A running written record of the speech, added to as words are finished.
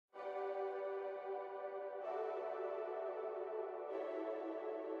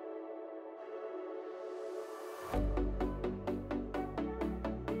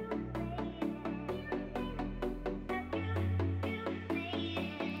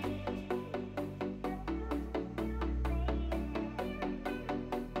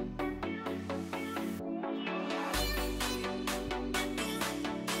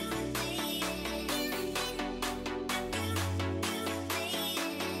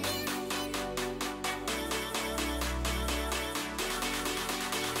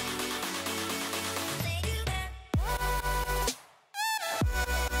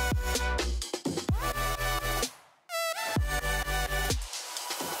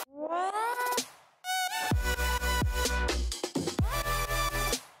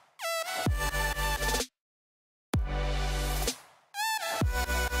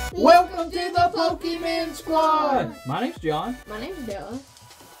Welcome to the Pokemon Squad! My name's John. My name's Bella.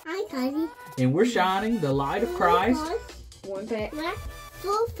 Hi, Tiny. And we're shining the light of Christ One pack.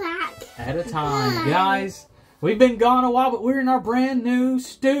 Full pack. at a time. Guys, we've been gone a while, but we're in our brand new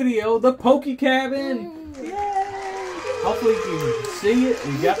studio, the Poke Cabin. Yay! Hopefully you can see it.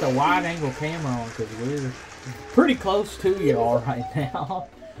 We've got the wide angle camera on because we're pretty close to y'all right now.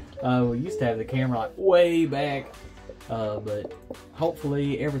 We used to have the camera like way back. But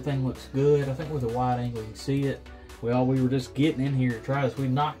hopefully everything looks good. I think with a wide angle you can see it. Well, we were just getting in here to try this. We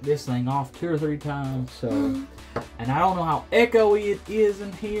knocked this thing off 2 or 3 times. So, and I don't know how echoey it is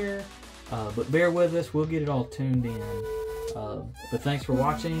in here. But bear with us. We'll get it all tuned in. But thanks for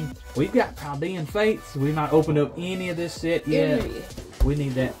watching. We've got Paldean Fates. We've not opened up any of this set yet. We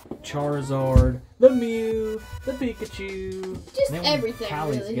need that Charizard, the Mew, the Pikachu. Just everything,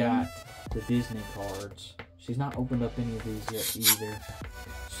 Callie's really. got the Disney cards. She's not opened up any of these yet either.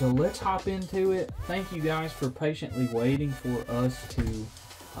 So let's hop into it. Thank you guys for patiently waiting for us to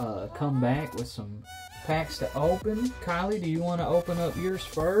come back with some packs to open. Kylie, do you want to open up yours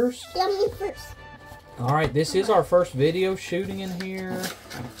first? Yeah, me first. Alright, this is our first video shooting in here.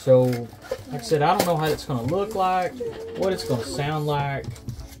 So, like I said, I don't know how it's going to look like, what it's going to sound like,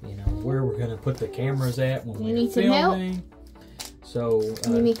 you know, where we're going to put the cameras at when we're filming. So,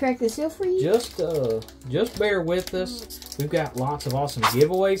 let me crack the seal for you. Just bear with us. We've got lots of awesome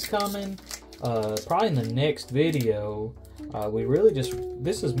giveaways coming. Probably in the next video. We really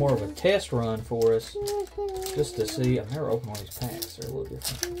this is more of a test run for us, just to see. I've never opened one of these packs. They're a little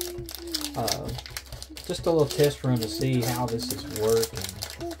different. Just a little test run to see how this is working.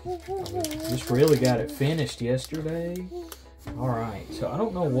 We just really got it finished yesterday. All right. So I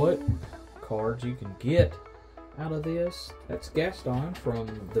don't know what cards you can get out of this. That's Gaston from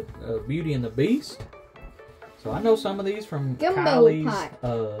the Beauty and the Beast. So I know some of these from Kylie's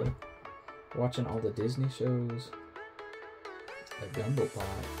watching all the Disney shows. A Gumbo Pie.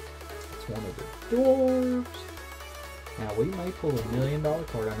 It's one of the dwarves. Now we may pull $1 million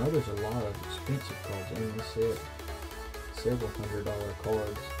card. I know there's a lot of expensive cards in this set. Several $100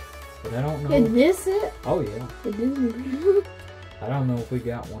 cards. But I don't know. In this set? Oh yeah. The Disney. I don't know if we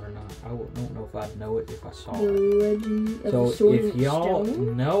got one or not. I don't know if I'd know it if I saw The it. Legend of So the Sword if and y'all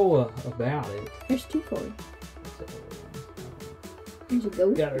Stone. know about it, There's 2 cards. There's a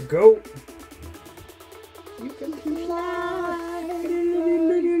goat. got a goat. You can fly.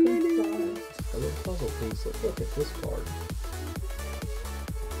 A little puzzle piece. Let's look at this card.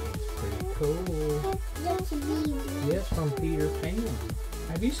 It's pretty cool. That's a baby. Yes, from Peter Pan.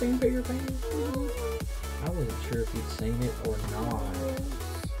 Have you seen Peter Pan? I wasn't sure if you'd seen it or not.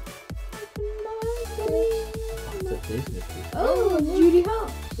 Lots of Disney people. Oh, Judy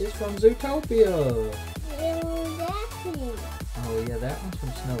Hopps. It's from Zootopia. Exactly. Oh yeah, that one's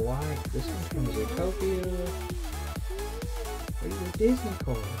from Snow White. This one's from Zootopia. These are Disney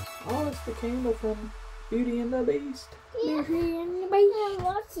cards. Oh, it's the candle from Beauty and the Beast. Yeah.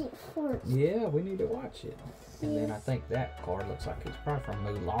 Watch it first. Yeah, we need to watch it. And then I think that card looks like it's probably from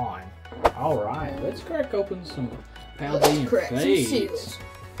Mulan. Alright, let's crack open some Paldean Fates.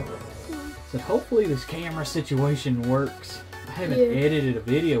 So hopefully this camera situation works. I haven't edited a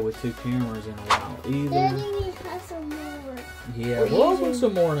video with 2 cameras in a while either. Daddy needs to have some more. Yeah, we'll open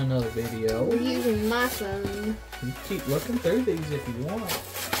some more in another video. We're using my phone. You keep looking through these if you want.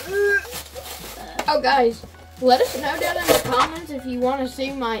 Oh, guys, let us know down in the comments if you want to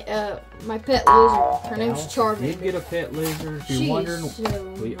see my my pet lizard. Her name's Charlie. Did get a pet lizard. If you're wondering,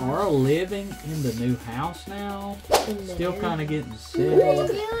 we are living in the new house now. Still kind of getting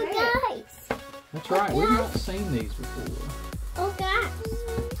settled. Guys. That's right. We've not seen these before. Oh, guys.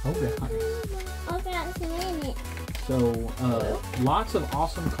 Oh, guys. Oh, guys, in it. So, lots of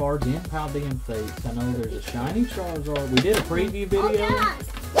awesome cards in Paldean Fates. I know there's a shiny Charizard. We did a preview video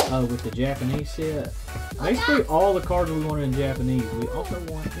with the Japanese set. Basically, all the cards we wanted in Japanese, we also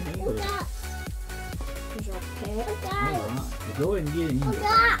want in English. There's our guys. Alright, well, go ahead and get it in Oh, there.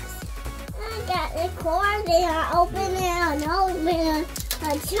 guys. I got the cord there. Open it and open it.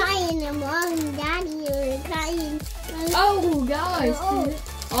 I'm trying and mom and daddy are trying. Oh, guys.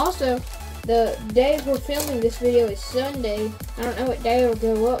 Also, the day we're filming this video is Sunday. I don't know what day it'll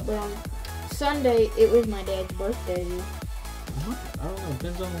go up, but on Sunday, it was my dad's birthday. I don't know,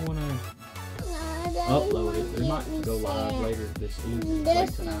 depends on when I upload it. It might go live later this evening, late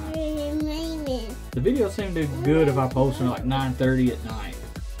This tonight. is raining. The video seemed to do good if I posted like 9:30 at night.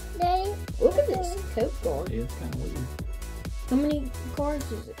 Daddy, Look at this coat card. Yeah, it's kind of weird. How many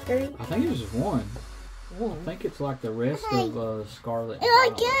cards is it? 3? I think it's just one. I One. think it's like the rest of Scarlet and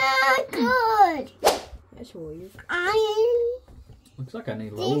oh, Violet. good. That's weird. Iron. Looks like I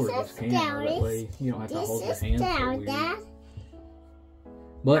need to lower This this is camera. That Dallas. way you don't have to This hold your is hand so down, weird. Dad.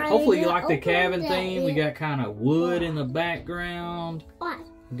 But Are hopefully you you like the open cabin that theme. We yet? got kind of wood in the background. What?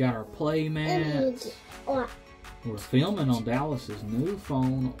 We got our play mats. What? We're filming on Dallas's new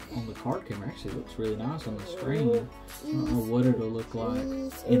phone on the card camera. Actually, it looks really nice on the screen. I don't know what it'll look like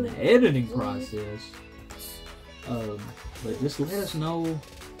in the editing process. But just let us know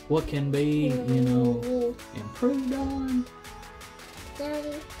what can be, you know, improved on. Daddy,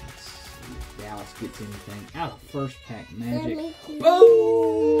 Let's see if Dallas gets anything out of first pack magic. Daddy.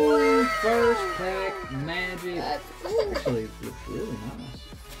 Boom! First pack magic. Actually, it looks really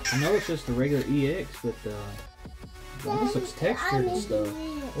nice. I know it's just the regular EX, but this looks textured and stuff.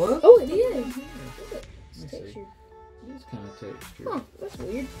 What? Oh, it is. Let me It's see. textured. It's kind of textured. Huh, that's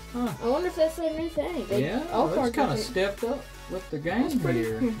weird. Huh. I wonder if that's the new thing. Yeah, all it's cards kind of are- stepped up with the game That's pretty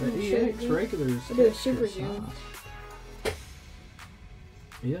here. cool. The EX regulars. We'll do a super zoom.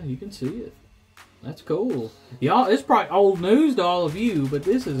 Yeah, you can see it. That's cool. Y'all, it's probably old news to all of you, but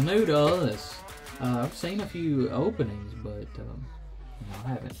this is new to us. I've seen a few openings, but I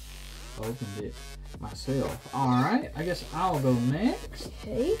haven't opened it myself. Alright, I guess I'll go next.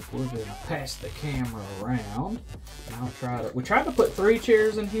 Okay. We're gonna pass the camera around. And I'll try to. We tried to put 3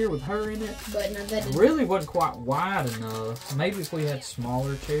 chairs in here with her in it. But no, that It didn't. really wasn't quite wide enough. Maybe if we had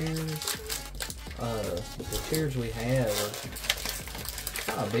smaller chairs. But the chairs we have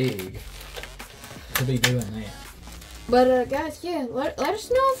are kind of big to be doing that. But guys, yeah, let us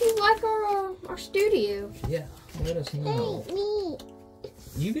know if you like our studio. Yeah, let us know. Me.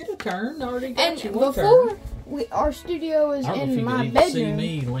 You get a turn. I already got And you one before turn. our studio is I don't know if in you my can even see bedroom.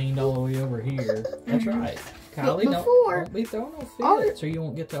 me leaned all the way over here. That's right. Kylie, before- don't be throwing no our- fits, or you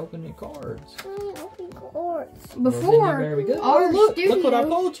won't get to open your cards. Open cords. Before very good. our look studio what I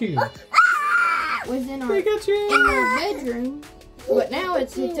pulled you. was in our Pikachu. bedroom, but now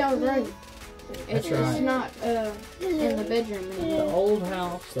it's its own room. That's It's right. not in the bedroom The anymore. old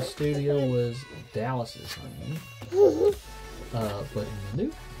house, the studio was Dallas's home. But in the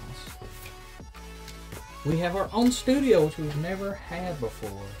new house, we have our own studio, which we've never had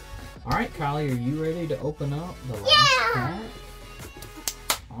before. All right, Kylie, are you ready to open up the last pack?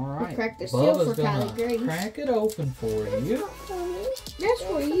 All right, We'll crack the seal Bubba's for gonna Kylie Grace. crack it open for you. For me. That's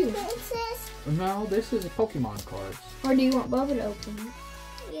for you. Princess. No, this is Pokemon cards. Or do you want Bubba to open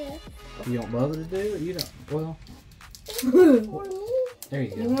Yeah. You want Bubba to do it? You don't. Well, it? For me. there you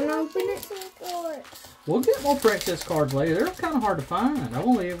You go. want to open it? Cords. We'll get more princess cards later. They're kind of hard to find.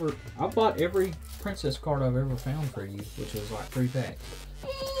 I bought every princess card I've ever found for you, which was like 3 packs.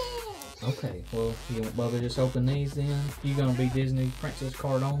 Okay, well, you want Bubba to just open these then? You gonna be Disney princess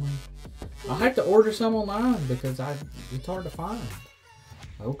card only? I'll have to order some online because it's hard to find.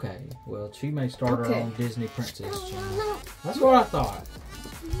 Okay, well, she may start her Okay. own Disney princess No, channel. no, no. That's what I thought.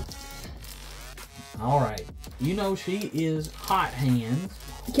 Alright, you know she is hot hands.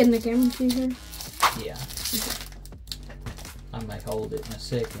 Can the camera see her? Yeah. I may hold it in a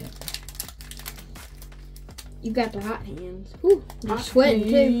second. You got the hot hands. Ooh, you're Hot sweating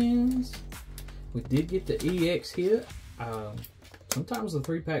too. hands. We did get the EX hit. Sometimes the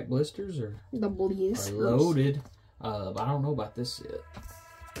 3-pack blisters are loaded. But I don't know about this set.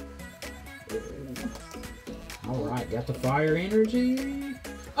 Alright, got the fire energy.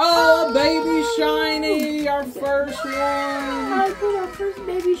 Oh, baby shiny! Our first one! I put our first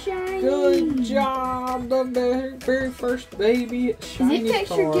baby shiny. Good job! The very first baby shiny Is it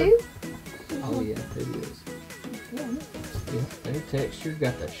textured card. too? Oh yeah, it is. Yeah, very textured.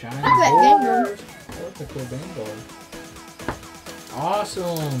 Got the shiny Look at that borders. Oh, that's a cool Vanguard.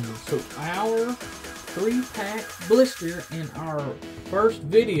 Awesome. So our 3-pack blister in our first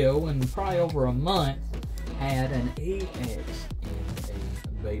video in probably over a month had an EX and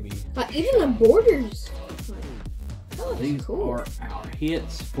a baby. Even the borders. Oh, These cool. are our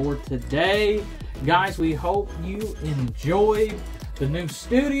hits for today. Guys, we hope you enjoyed the new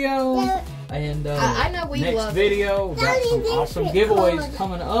studio. And I know we next love video, we've got some awesome giveaways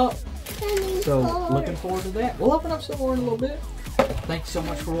coming up. So cold. looking forward to that. We'll open up some more in a little bit. Thanks so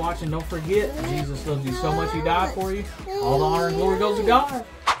much for watching. Don't forget, Jesus loves you so much, He died for you. All the honor and glory goes to God.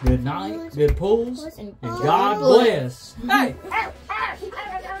 Good night, good pulls, and God bless. Hey!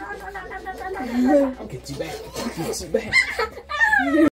 I'll get you back. I'll get you back.